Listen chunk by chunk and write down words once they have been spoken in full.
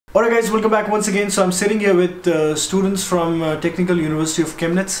Alright guys, welcome back once again. So I'm sitting here with students from Technical University of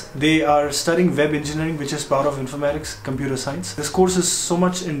Chemnitz. They are studying web engineering, which is part of informatics, computer science. This course is so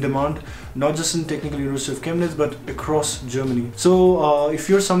much in demand, not just in Technical University of Chemnitz, but across Germany. So if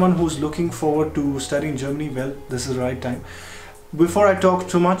you're someone who's looking forward to studying Germany, well, this is the right time. Before I talk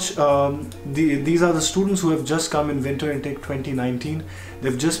too much, these are the students who have just come in winter intake 2019.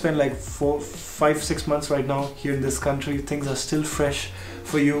 They've just spent like 5-6 months right now here in this country. Things are still fresh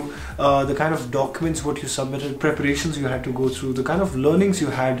for you. The kind of documents what you submitted, preparations you had to go through, the kind of learnings you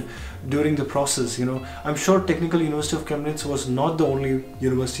had during the process, you know. I'm sure Technical University of Chemnitz was not the only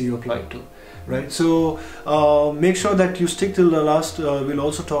university you applied to, right? So make sure that you stick till the last. We'll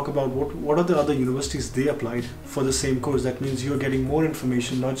also talk about what are the other universities they applied for the same course. That means you're getting more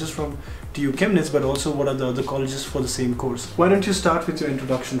information, not just from TU Chemnitz, but also what are the other colleges for the same course. Why don't you start with your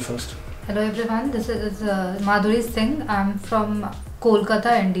introduction first? Hello everyone, this is Madhuri Singh. I'm from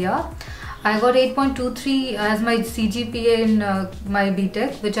Kolkata, India. I got 8.23 as my CGPA in my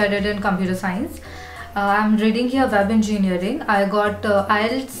BTech, which I did in computer science. I'm reading here web engineering. I got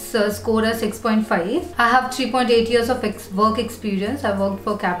IELTS score as 6.5. I have 3.8 years of work experience. I worked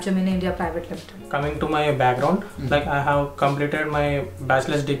for Capgemini India Private Limited. Coming to my background, like I have completed my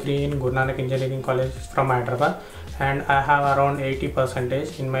bachelor's degree in Guru Nanak Engineering College from Hyderabad, and I have around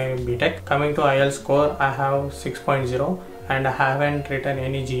 80% in my BTech. Coming to IELTS score, I have 6.0. and I haven't written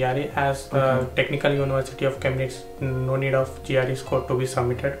any GRE as the Technical University of Chemnitz, no need of GRE score to be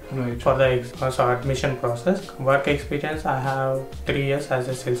submitted for the admission process. Work experience, I have 3 years as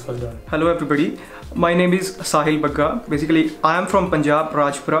a Salesforce developer. Hello everybody, my name is Sahil Bagga. Basically, I am from Punjab,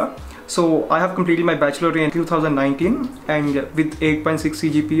 Rajpura. So I have completed my bachelor in 2019 and with 8.6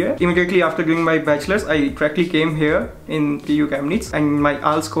 CGPA. Immediately after doing my bachelor's, I directly came here in TU Chemnitz and my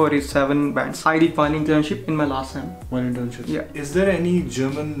IELTS score is 7 bands. I did one internship in my last sem. One internship? Yeah. Is there any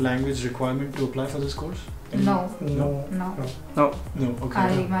German language requirement to apply for this course? No. Okay.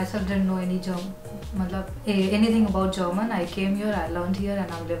 I myself didn't know any German. Anything about German. I came here, I learned here,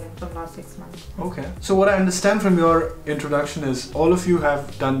 and I'm living from last 6 months. Okay. So what I understand from your introduction is all of you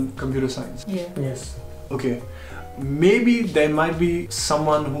have done computer science. Yeah. Yes. Okay. Maybe there might be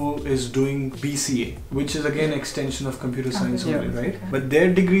someone who is doing BCA, which is again extension of computer science only, right? Okay. But their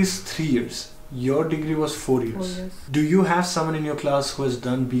degree is 3 years. Your degree was 4 years. 4 years. Do you have someone in your class who has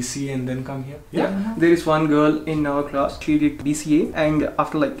done BCA and then come here? Yeah. There is one girl in our class. She did BCA and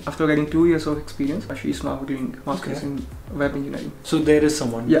after getting 2 years of experience, she is now doing masters in web engineering. So there is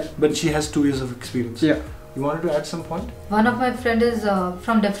someone. Yeah. But she has 2 years of experience. Yeah. You wanted to add some point? One of my friend is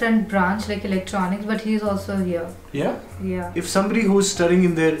from different branch like electronics, but he is also here. Yeah? Yeah. If somebody who is studying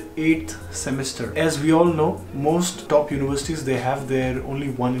in their 8th semester, as we all know, most top universities, they have their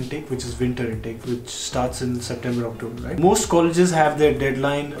only one intake, which is winter intake, which starts in September, October, right? Most colleges have their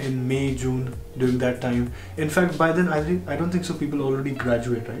deadline in May, June, during that time. In fact, by then, I don't think so people already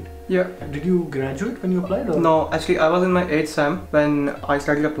graduate, right? Yeah. Did you graduate when you applied? Or? No, actually I was in my 8th sem when I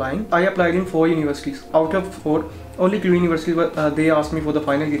started applying. I applied in 4 universities. Out of 4, only 2 universities they asked me for the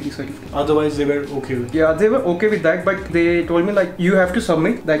final degree certificate. Otherwise they were okay with it? Yeah, they were okay with that, but they told me like you have to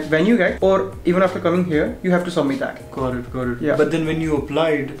submit, like when you get or even after coming here, you have to submit that. Got it. Yeah. But then when you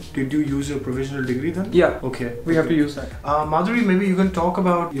applied, did you use your provisional degree then? Yeah. Okay. We have to use that. Madhuri, maybe you can talk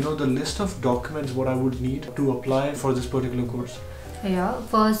about, you know, the list of documents what I would need to apply for this particular course. Yeah,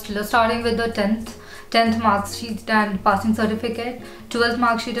 first starting with the 10th mark sheet and passing certificate, 12th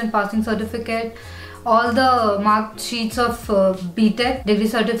mark sheet and passing certificate, all the mark sheets of BTech, degree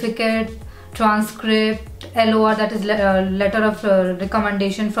certificate, transcript, LOR, that is letter of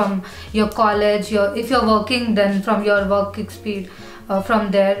recommendation from your college, if you're working then from your work experience, from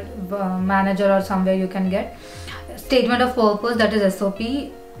their manager or somewhere you can get. Statement of purpose, that is SOP.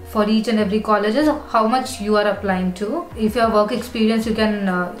 For each and every college is how much you are applying to. If you have work experience, you can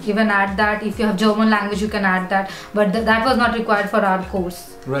even add that. If you have German language, you can add that. But that was not required for our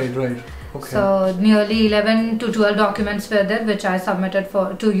course. Right. Okay. So nearly 11 to 12 documents were there, which I submitted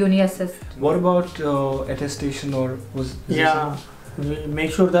to UniSS. What about attestation or was? Yeah.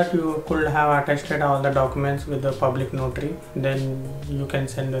 Make sure that you could have attested all the documents with the public notary. Then you can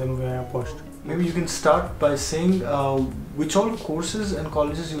send them via post. Maybe you can start by saying which all courses and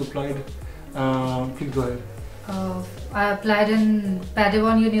colleges you applied. Please go ahead. I applied in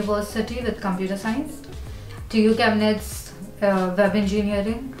Padua University with computer science, TU Chemnitz web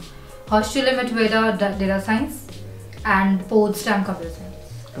engineering, Hostel Veda data science, and Potsdam computer science.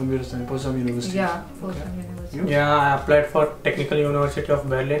 Computer science, Potsdam University. Yeah, Potsdam University. You? Yeah, I applied for Technical University of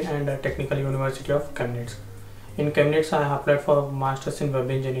Berlin and Technical University of Chemnitz. In Chemnitz, I applied for Masters in Web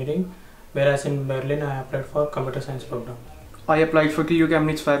Engineering, whereas in Berlin, I applied for Computer Science program. I applied for TU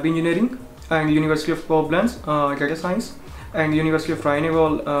Chemnitz Web Engineering and University of Koblenz Data Science, and University of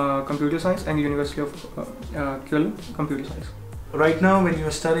Rhein-Neckar Computer Science, and University of Köln Computer Science. Right now, when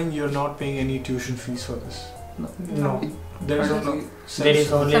you're studying, you're not paying any tuition fees for this. No. There is only There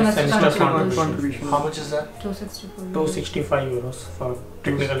is only semester contribution. How much is that? 265 euros for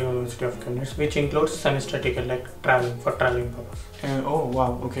Technical University of Chemnitz, which includes semester ticket, like for traveling purpose. Oh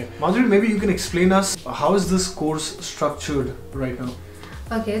wow, okay. Madhuri, maybe you can explain us how is this course structured right now?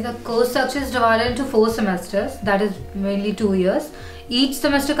 Okay, the course structure is divided into 4 semesters, that is mainly 2 years. Each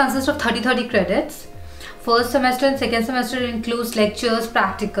semester consists of 30 credits. First semester and second semester includes lectures,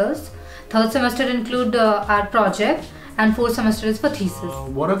 practicals. Third semester include art project, and fourth semester is for thesis.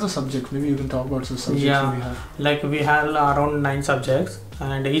 What are the subjects? Maybe you can talk about some subjects Yeah, we have. like we have around 9 subjects,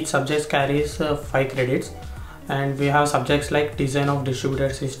 and each subject carries 5 credits. And we have subjects like design of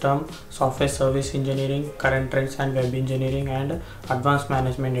distributed system, software service engineering, current trends and web engineering, and advanced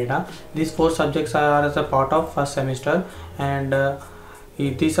management data. These 4 subjects are as a part of first semester, and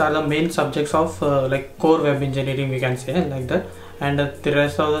these are the main subjects of like core web engineering, we can say like that. And the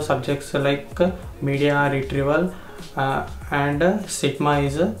rest of the subjects like media retrieval and Sigma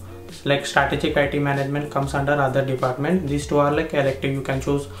is like strategic IT management, comes under other department. These 2 are like elective, you can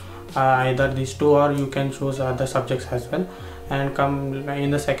choose either these 2 or you can choose other subjects as well. And come in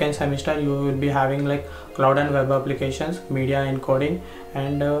the second semester, you will be having like cloud and web applications, media encoding,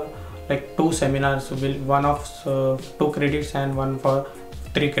 and like 2 seminars, one of 2 credits and one for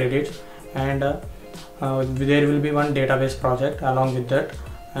 3 credits. And there will be one database project along with that.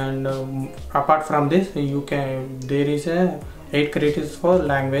 And apart from this, there is a 8 credits for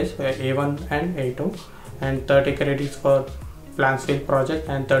language A1 and A2, and 30 credits for plans field project,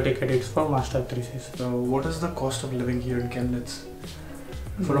 and 30 credits for master thesis. So what is the cost of living here in Chemnitz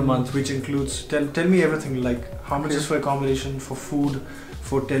for a month, which includes, tell me everything, like how much is for accommodation, for food,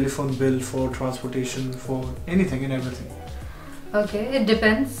 for telephone bill, for transportation, for anything and everything? Okay, it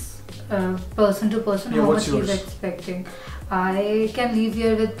depends person to person, how much he's expecting. I can leave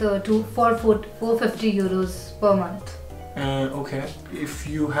here with 450 euros per month. Okay, if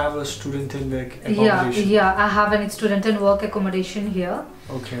you have a student in work accommodation. Yeah, I have a student in work accommodation here.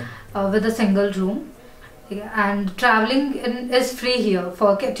 Okay. With a single room. And traveling is free here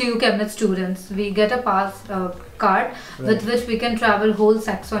for TU Chemnitz students. We get a pass card with which we can travel whole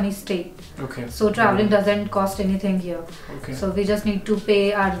Saxony state. Okay. So traveling doesn't cost anything here. Okay. So we just need to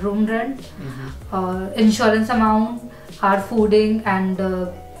pay our room rent, insurance amount, our fooding, and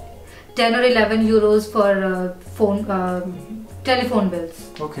 10 or 11 euros for telephone bills.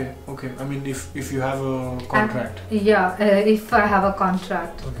 Okay. I mean, if you have a contract. If I have a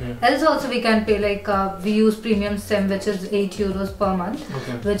contract. Okay. Else also we can pay, like we use premium SIM, which is 8 euros per month,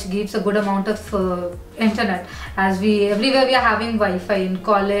 which gives a good amount of internet. As everywhere we are having Wi-Fi, in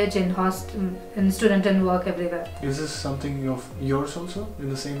college, in hostel, in student and work, everywhere. Is this something of yours also in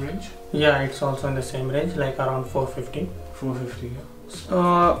the same range? Yeah, it's also in the same range, like around 450. 450.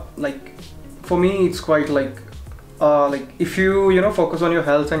 Yeah. Like for me, it's quite like if you focus on your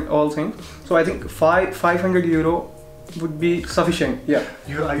health and all things, so I think 500 euro would be sufficient. Yeah.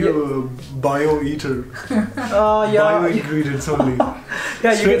 Are you a bio eater? Yeah. Bio ingredients only.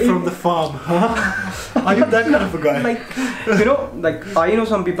 Yeah, straight from the farm. Are you that kind of a guy? Like I know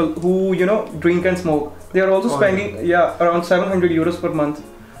some people who drink and smoke. They are also spending around 700 euros per month.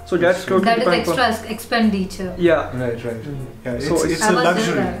 So that's totally that is extra expenditure. Yeah. Right. Yeah, so it's a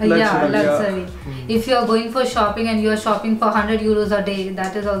luxury. Luxury. If you are going for shopping and you are shopping for 100 euros a day,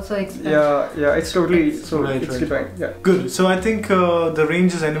 that is also expensive. Yeah, it's totally it's dependent. Yeah. Good. So I think the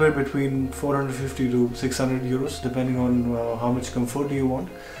range is anywhere between 450 to 600 euros, depending on how much comfort you want.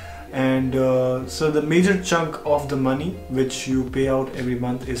 And so the major chunk of the money which you pay out every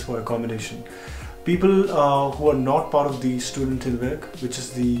month is for accommodation. People who are not part of the student in work, which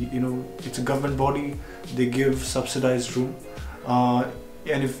is it's a government body, they give subsidized room,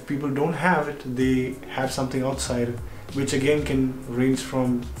 and if people don't have it, they have something outside, which again can range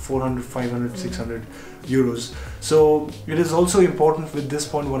from 400, 500, 600 euros. So it is also important with this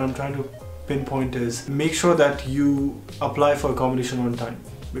point, what I'm trying to pinpoint is make sure that you apply for accommodation on time,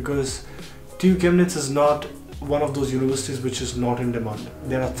 because TU Chemnitz is not one of those universities which is not in demand.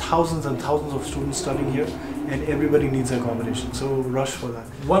 There are thousands and thousands of students studying here, and everybody needs accommodation, so rush for that.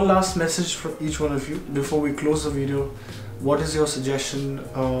 One last message from each one of you before we close the video. What is your suggestion?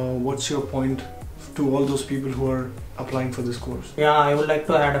 What's your point to all those people who are applying for this course? Yeah, I would like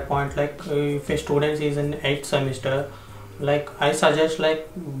to add a point, like if a student is in 8th semester, like I suggest like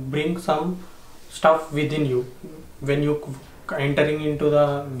bring some stuff within you when you entering into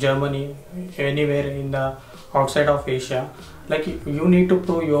the Germany, anywhere in the outside of Asia. like you need to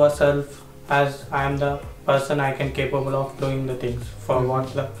prove yourself as I am the person I can capable of doing the things for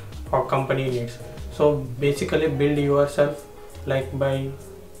what the company needs. So basically build yourself like by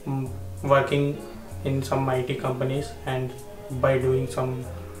working in some IT companies and by doing some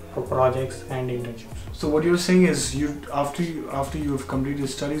projects and internships. So what you're saying is after you've completed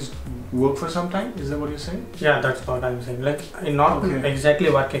studies, work for some time? Is that what you're saying? Yeah, that's what I'm saying. Like not exactly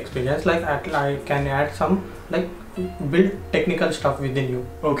work experience. Like I can add some like build technical stuff within you.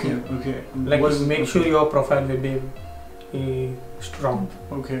 Okay. Like make sure your profile will be strong.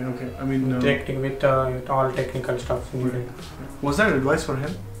 Okay. I mean, with all technical stuff needed. Was that advice for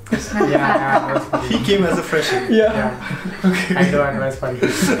him? Yeah. He came as a freshman. Yeah. Okay. I do advice for you.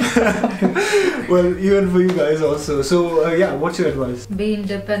 Well, even for you guys also. So yeah, what's your advice? Be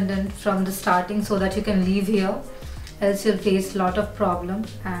independent from the starting so that you can leave here, else you'll face a lot of problems.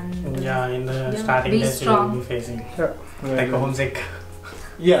 And in the starting days you will be facing like a homesick.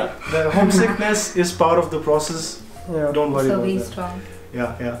 Yeah, the homesickness is part of the process. Yeah. Don't worry about be that. strong.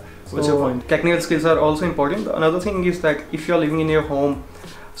 Yeah. What's your point? Technical skills are also important. Another thing is that if you're living in your home,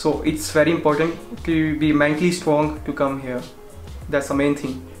 so it's very important to be mentally strong to come here. That's the main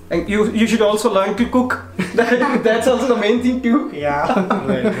thing. And you should also learn to cook. That's also the main thing too. Yeah.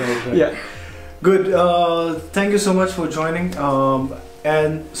 Right. Yeah. Good. Thank you so much for joining.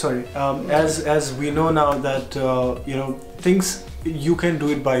 As we know now that things you can do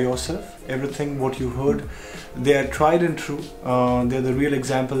it by yourself. Everything what you heard, they are tried and true. They're the real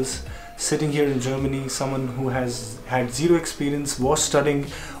examples. Sitting here in Germany, someone who has had zero experience, was studying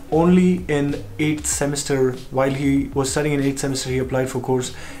only in 8th semester. While he was studying in 8th semester, he applied for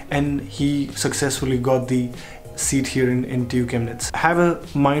course and he successfully got the seat here in TU Chemnitz. Have a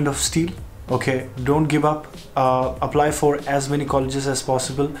mind of steel. Okay, don't give up. Apply for as many colleges as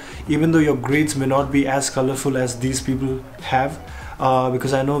possible, even though your grades may not be as colorful as these people have.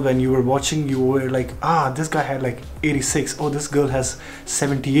 Because I know when you were watching, you were like, this guy had like 86, oh this girl has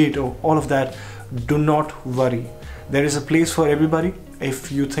 78, or all of that. Do not worry, there is a place for everybody.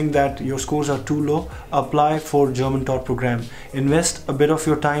 If you think that your scores are too low, apply for German taught program. Invest a bit of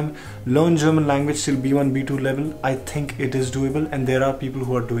your time, learn German language till B1, B2 level. I think it is doable and there are people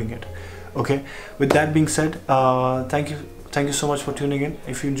who are doing it. Okay, with that being said, thank you so much for tuning in.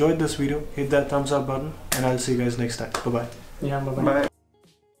 If you enjoyed this video, hit that thumbs up button and I'll see you guys next time. Bye bye. Yeah, bye bye. Bye.